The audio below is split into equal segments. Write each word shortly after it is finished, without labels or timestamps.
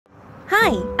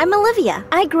Hi, I'm Olivia.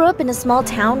 I grew up in a small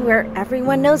town where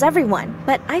everyone knows everyone,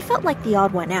 but I felt like the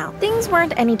odd one out. Things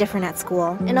weren't any different at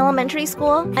school. In elementary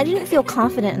school, I didn't feel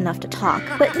confident enough to talk,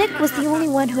 but Nick was the only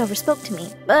one who ever spoke to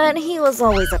me. But he was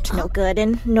always up to no good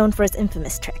and known for his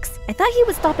infamous tricks. I thought he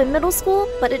would stop in middle school,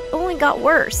 but it only got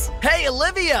worse. Hey,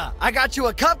 Olivia! I got you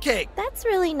a cupcake! That's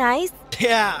really nice.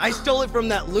 Yeah, I stole it from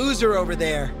that loser over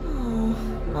there.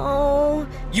 Oh.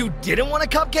 You didn't want a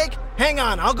cupcake? Hang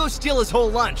on, I'll go steal his whole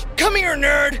lunch. Come here,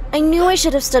 nerd! I knew I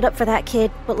should have stood up for that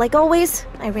kid, but like always,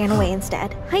 I ran away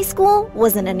instead. High school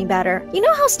wasn't any better. You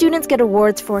know how students get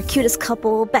awards for cutest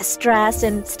couple, best dress,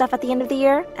 and stuff at the end of the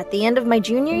year? At the end of my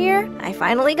junior year, I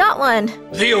finally got one.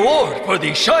 The award for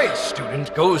the shyest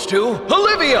student goes to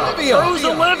Olivia! Who's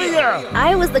Olivia?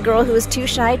 I was the girl who was too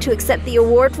shy to accept the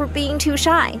award for being too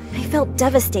shy. I felt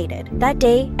devastated. That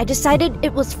day, I decided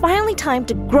it was finally time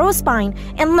to grow a spine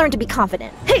and learn to be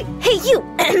confident. Hey, you!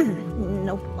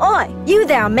 No. Oi, you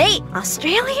there, mate!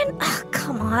 Australian? Oh,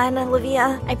 come on,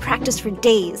 Olivia. I practiced for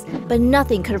days, but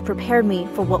nothing could have prepared me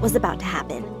for what was about to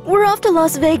happen. We're off to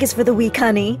Las Vegas for the week,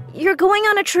 honey. You're going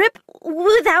on a trip?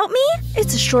 Without me?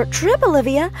 It's a short trip,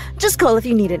 Olivia. Just call if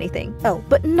you need anything. Oh,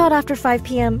 but not after 5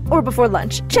 p.m. or before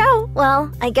lunch. Ciao!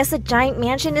 Well, I guess a giant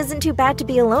mansion isn't too bad to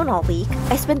be alone all week.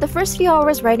 I spent the first few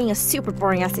hours writing a super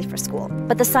boring essay for school,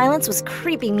 but the silence was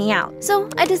creeping me out, so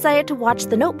I decided to watch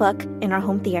The Notebook in our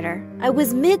home theater. I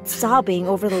was mid-sobbing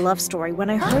over the love story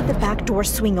when I heard the back door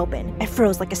swing open. I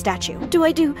froze like a statue. Do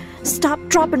I do stop,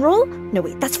 drop, and roll? No,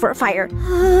 wait, that's for a fire.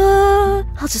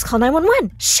 I'll just call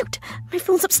 911. Shoot, my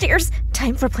phone's upstairs.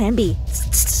 Time for plan B.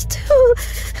 It's too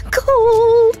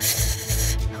cold.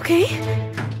 Okay,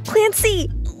 plan C.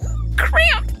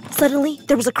 Cramp. Suddenly,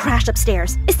 there was a crash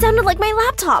upstairs. It sounded like my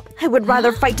laptop. I would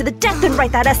rather fight to the death than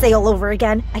write that essay all over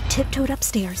again. I tiptoed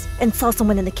upstairs and saw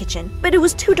someone in the kitchen, but it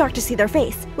was too dark to see their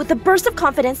face. With a burst of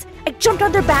confidence, I jumped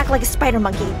on their back like a spider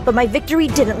monkey, but my victory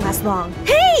didn't last long.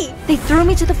 Hey! They threw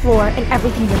me to the floor and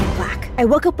everything went in black. I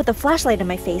woke up with a flashlight in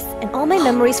my face and all my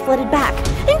memories flooded back.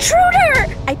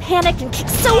 Intruder! I panicked and kicked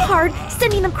so hard,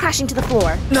 sending them crashing to the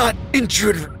floor. Not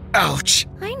intruder. Ouch.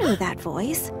 I know that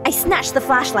voice. I snatched the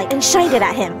flashlight and shined it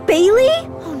at him. Bailey?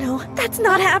 Oh no, that's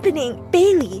not happening.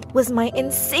 Bailey was my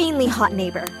insanely hot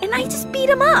neighbor, and I just beat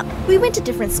him up. We went to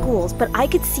different schools, but I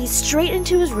could see straight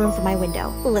into his room from my window.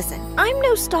 Listen, I'm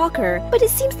no stalker, but it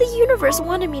seems the universe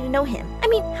wanted me to know him. I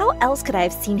mean, how else could I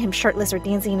have seen him shirtless or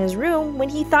dancing in his room when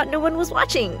he thought no one was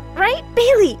watching, right?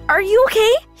 Bailey, are you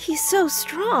okay? He's so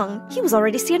strong. He was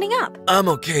already standing up. I'm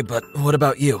okay, but what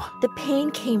about you? The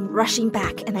pain came rushing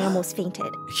back, and I almost fainted.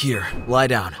 Here, lie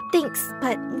down. Thanks,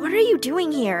 but what are you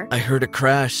doing here? I heard a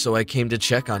crash, so I came to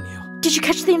check on you. Did you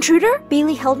catch the intruder?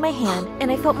 Bailey held my hand,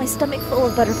 and I felt my stomach full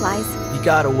of butterflies. He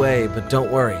got away, but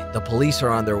don't worry, the police are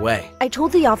on their way. I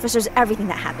told the officers everything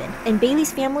that happened, and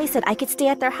Bailey's family said I could stay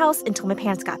at their house until my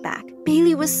parents got back.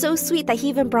 Bailey was so sweet that he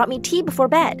even brought me tea before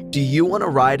bed. Do you want to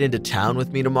ride into town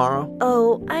with me tomorrow?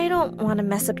 Oh, I don't want to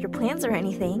mess up your plans or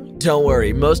anything. Don't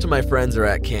worry, most of my friends are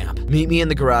at camp. Meet me in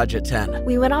the garage at 10.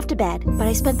 We went off to bed, but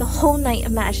I spent the whole night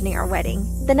imagining our wedding.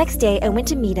 The next day, I went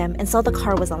to meet him and saw the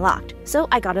car was unlocked, so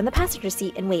I got in the passenger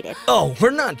seat and waited. Oh, we're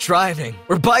not driving.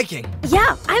 We're biking.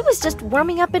 Yeah, I was just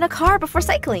warming up in a car before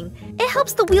cycling. It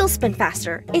helps the wheels spin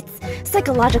faster. It's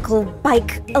psychological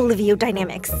bike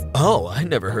aliviodynamics. Oh, I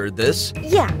never heard this.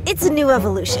 Yeah, it's a new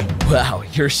evolution. Wow,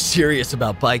 you're serious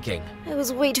about biking. I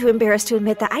was way too embarrassed to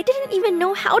admit that I didn't even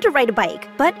know how to ride a bike.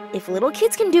 But if little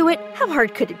kids can do it, how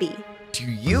hard could it be? Do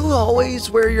you always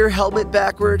wear your helmet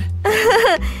backward?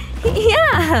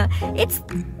 Yeah, it's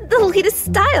the latest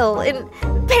style in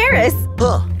Paris.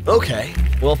 Huh, okay.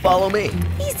 Well, follow me.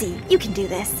 Easy, you can do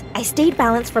this. I stayed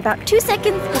balanced for about 2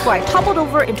 seconds before I toppled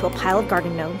over into a pile of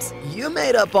garden gnomes. You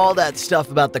made up all that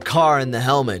stuff about the car and the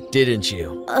helmet, didn't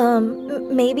you?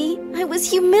 Maybe. I was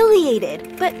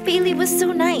humiliated, but Bailey was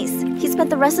so nice. He spent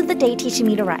the rest of the day teaching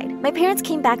me to ride. My parents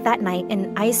came back that night,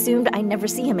 and I assumed I'd never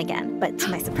see him again. But to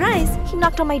my surprise, he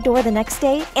knocked on my door the next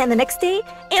day, and the next day,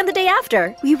 and the day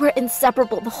after. We were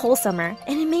inseparable the whole summer,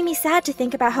 and it made me sad to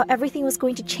think about how everything was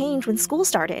going to change when school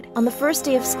started. On the first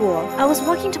day of school, I was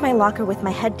walking to my locker with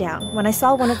my head down when I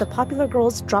saw one of the popular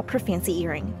girls drop her fancy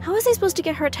earring. How was I supposed to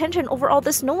get her attention over all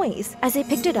this noise? As I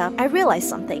picked it up, I realized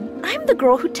something. I'm the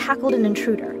girl who tackled an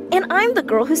intruder, and I'm the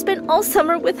girl who spent all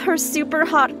summer with her super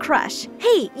hot crush.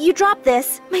 Hey, you dropped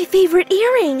this. My favorite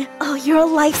earring. Oh, you're a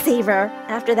lifesaver.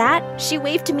 After that, she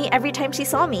waved to me every time she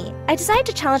saw me. I decided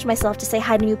to challenge myself to say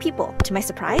hi to new people. To my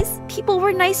surprise, people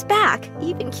were nice back,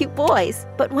 even cute boys.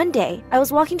 But one day, I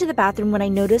was walking to the bathroom when I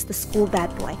noticed the school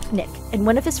bad boy, Nick, and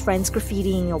one of his friends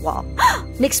graffitiing a wall.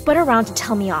 Nick spun around to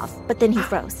tell me off, but then he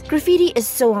froze. Graffiti is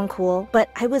so uncool, but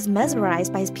I was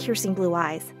mesmerized by his piercing blue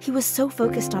eyes. He was so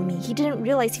focused on me, he didn't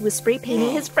realize he was spray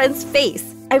painting his friend's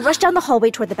face. I rushed down the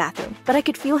hallway toward the bathroom, but I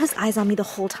could feel his eyes on me the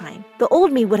whole time. The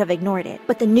old me would have ignored it,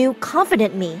 but the new,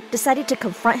 confident me decided to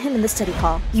confront him in the study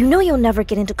hall. You know you'll never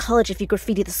get into college if you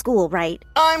graffiti the school, right?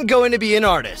 I'm going to be an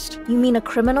artist. You mean a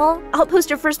criminal? I'll post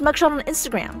your first mugshot on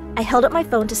Instagram. I held up my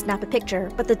phone to snap a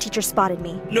picture, but the teacher spotted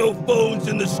me. No phones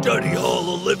in the study hall,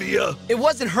 Olivia. It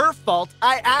wasn't her fault.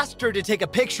 I asked her to take a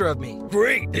picture of me.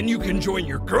 Great, then you can join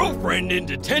your girlfriend in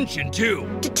detention too.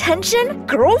 Detention?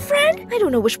 Girlfriend? I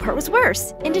don't know which part was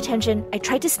worse. In detention, I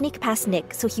tried to sneak past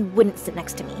Nick so he wouldn't sit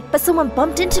next to me, but someone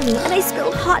bumped into me and I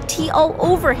spilled hot tea all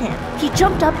over him. He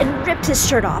jumped up and ripped his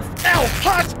shirt off. Ow,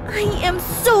 hot! I am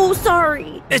so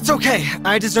sorry. It's okay.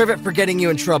 I deserve it for getting you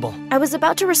in trouble. I was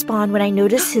about to respond when I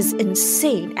noticed his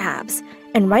insane abs,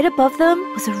 and right above them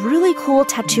was a really cool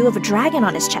tattoo of a dragon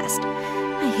on his chest.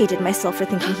 I hated myself for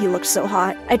thinking he looked so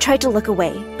hot. I tried to look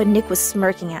away, but Nick was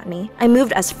smirking at me. I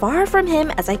moved as far from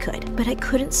him as I could, but I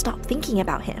couldn't stop thinking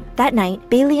about him. That night,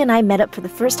 Bailey and I met up for the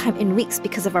first time in weeks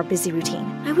because of our busy routine.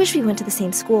 I wish we went to the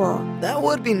same school. That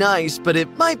would be nice, but it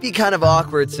might be kind of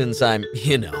awkward since I'm,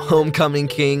 homecoming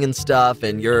king and stuff,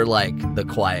 and you're like the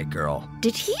quiet girl.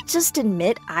 Did he just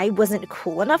admit I wasn't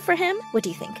cool enough for him? What do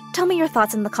you think? Tell me your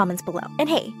thoughts in the comments below. And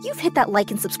hey, you've hit that like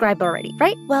and subscribe already,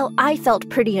 right? Well, I felt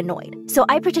pretty annoyed, so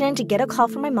I pretended to get a call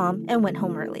from my mom and went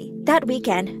home early. That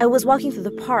weekend, I was walking through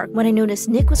the park when I noticed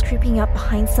Nick was creeping up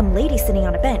behind some lady sitting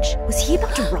on a bench. Was he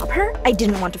about to rob her? I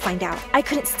didn't want to find out. I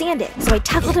couldn't stand it, so I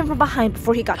tackled him from behind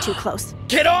before he got too close.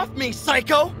 Get off me,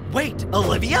 psycho! Wait,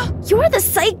 Olivia? You're the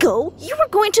psycho! You were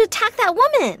going to attack that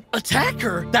woman! Attack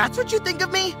her? That's what you think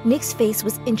of me? Nick's face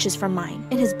was inches from mine,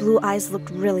 and his blue eyes looked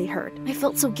really hurt. I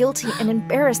felt so guilty and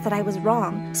embarrassed that I was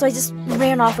wrong, so I just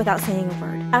ran off without saying a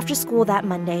word. After school that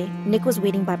Monday, Nick was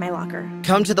waiting by my locker.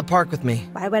 Come to the park with me.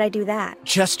 Why would I do that?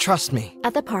 Just trust me.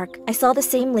 At the park, I saw the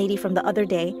same lady from the other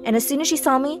day, and as soon as she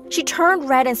saw me, she turned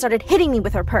red and started hitting me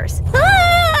with her purse.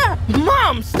 Ah!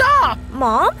 Mom, stop!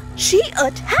 Mom? She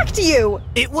attacked you!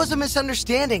 It was a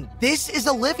misunderstanding. This is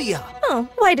Olivia. Oh,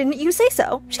 why didn't you say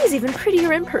so? She's even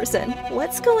prettier in person.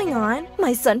 What's going on?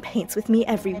 My son paints with me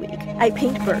every week. I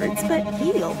paint birds, but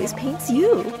he always paints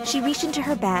you. She reached into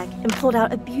her bag and pulled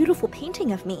out a beautiful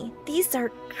painting of me. These are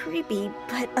creepy,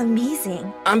 but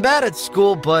amazing. I'm bad at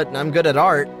school, but I'm good at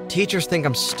art. Teachers think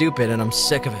I'm stupid and I'm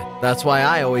sick of it. That's why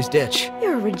I always ditch.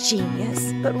 You're a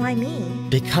genius, but why me?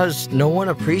 Because no one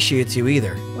appreciates you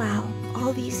either. Wow.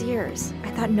 All these years,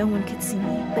 I thought no one could see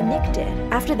me, but Nick did.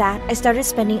 After that, I started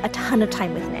spending a ton of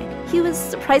time with Nick. He was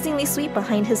surprisingly sweet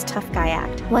behind his tough guy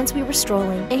act. Once we were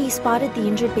strolling, and he spotted the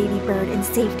injured baby bird and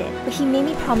saved it, but he made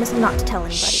me promise not to tell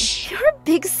anybody. Shh. You're a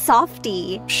big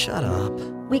softie. Shut up.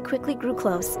 We quickly grew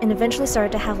close and eventually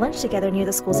started to have lunch together near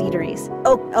the school's eateries.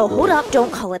 Oh, hold up.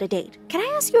 Don't call it a date. Can I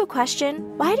ask you a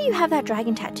question? Why do you have that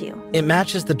dragon tattoo? It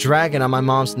matches the dragon on my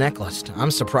mom's necklace.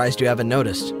 I'm surprised you haven't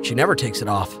noticed. She never takes it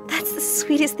off. That's the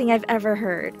sweetest thing I've ever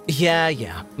heard.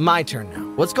 Yeah. My turn now.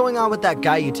 What's going on with that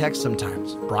guy you text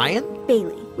sometimes? Brian?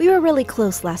 Bailey. We were really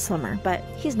close last summer, but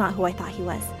he's not who I thought he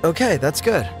was. Okay, that's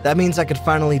good. That means I could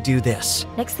finally do this.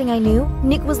 Next thing I knew,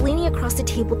 Nick was leaning across the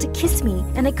table to kiss me,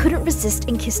 and I couldn't resist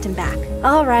and kissed him back.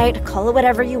 All right, call it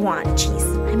whatever you want.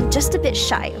 Jeez, I'm just a bit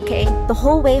shy, okay? The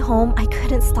whole way home, I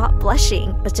couldn't stop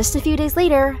blushing. But just a few days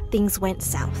later, things went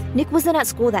south. Nick wasn't at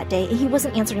school that day, and he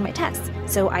wasn't answering my texts,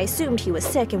 so I assumed he was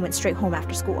sick and went straight home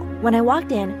after school. When I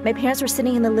walked in, my parents were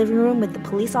sitting in the living room with the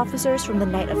police officers from the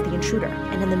night of the intruder,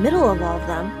 and in the middle of all of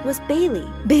them was Bailey.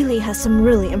 Bailey has some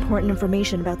really important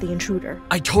information about the intruder.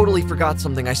 I totally forgot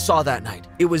something I saw that night.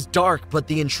 It was dark, but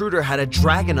the intruder had a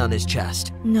dragon on his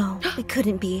chest. No, it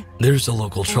couldn't be. There's a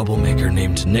local troublemaker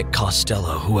named Nick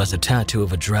Costello who has a tattoo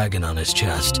of a dragon on his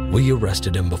chest. We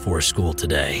arrested him before school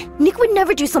today. Nick would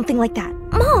never do something like that.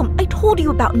 Mom, I told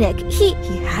you about Nick. He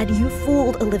had you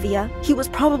fooled, Olivia. He was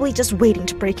probably just waiting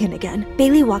to break in again.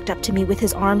 Bailey walked up to me with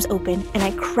his arms open, and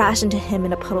I crashed into him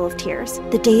in a puddle of tears.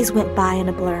 The days went by in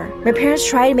a blur. My parents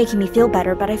tried making me feel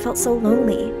better, but I felt so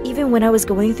lonely. Even when I was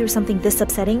going through something this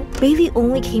upsetting, Bailey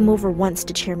only came over once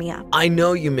to cheer me up. I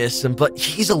know you miss him, but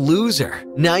he's a loser.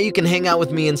 Now you can hang out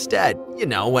with me instead.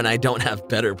 When I don't have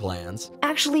better plans.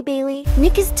 Actually, Bailey,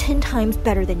 Nick is 10 times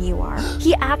better than you are.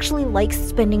 He actually likes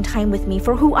spending time with me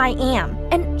for who I am.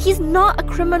 And he's not a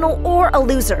criminal or a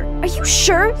loser. Are you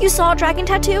sure you saw a dragon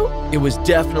tattoo? It was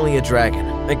definitely a dragon.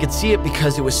 I could see it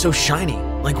because it was so shiny,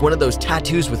 like one of those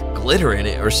tattoos with glitter in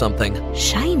it or something.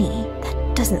 Shiny?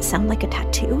 That doesn't sound like a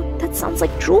tattoo. That sounds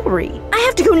like jewelry. I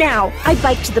have to go now! I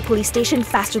biked to the police station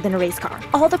faster than a race car.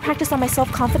 All the practice on my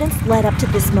self-confidence led up to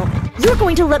this moment. You're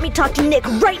going to let me talk to Nick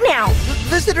right now!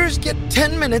 Visitors get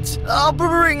 10 minutes. I'll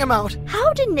bring him out.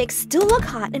 How did Nick still look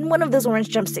hot in one of those orange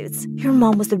jumpsuits? Your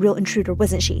mom was the real intruder,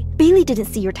 wasn't she? Bailey didn't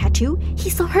see your tattoo.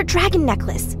 He saw her dragon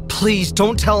necklace. Please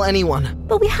don't tell anyone.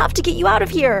 But we have to get you out of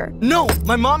here. No,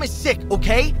 my mom is sick,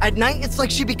 okay? At night, it's like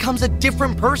she becomes a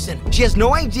different person. She has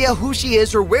no idea who she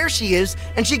is or where she is,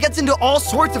 and she gets into all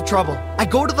sorts of trouble. I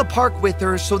go to the park with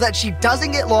her so that she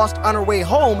doesn't get lost on her way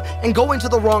home and go into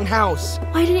the wrong house.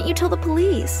 Why didn't you tell the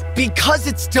police? Because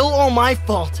it's still all my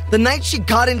fault. The night she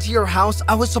got into your house,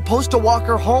 I was supposed to walk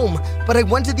her home, but I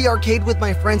went to the arcade with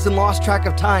my friends and lost track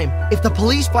of time. If the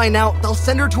police find out, they'll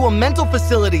send her to a mental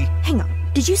facility. Hang on.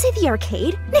 Did you say the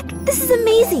arcade? Nick, this is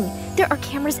amazing! There are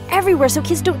cameras everywhere so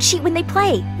kids don't cheat when they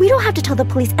play. We don't have to tell the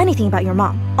police anything about your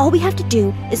mom. All we have to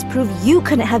do is prove you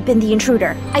couldn't have been the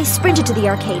intruder. I sprinted to the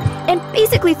arcade and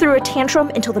basically threw a tantrum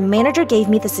until the manager gave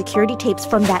me the security tapes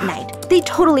from that night. They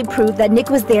totally proved that Nick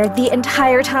was there the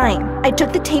entire time. I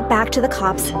took the tape back to the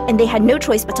cops and they had no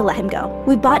choice but to let him go.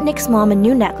 We bought Nick's mom a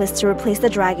new necklace to replace the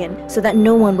dragon so that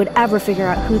no one would ever figure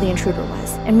out who the intruder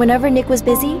was. And whenever Nick was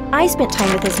busy, I spent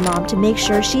time with his mom to make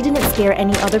sure she didn't scare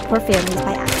any other poor families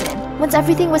by accident. Once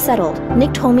everything was settled,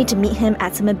 Nick told me to meet him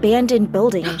at some abandoned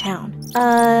building in town.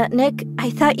 Nick, I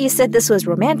thought you said this was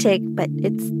romantic, but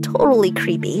it's totally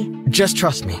creepy. Just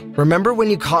trust me. Remember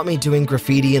when you caught me doing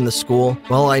graffiti in the school?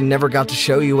 Well, I never got to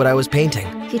show you what I was painting.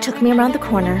 He took me around the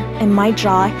corner, and my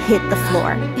jaw hit the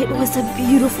floor. It was a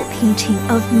beautiful painting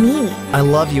of me. I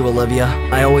love you, Olivia.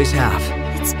 I always have.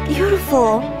 It's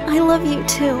beautiful. I love you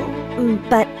too.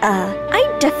 But,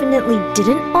 I definitely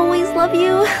didn't always love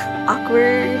you.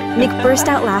 Awkward. Nick burst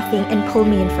out laughing and pulled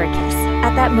me in for a kiss.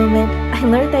 At that moment, I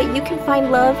learned that you can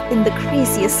find love in the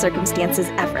craziest circumstances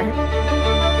ever.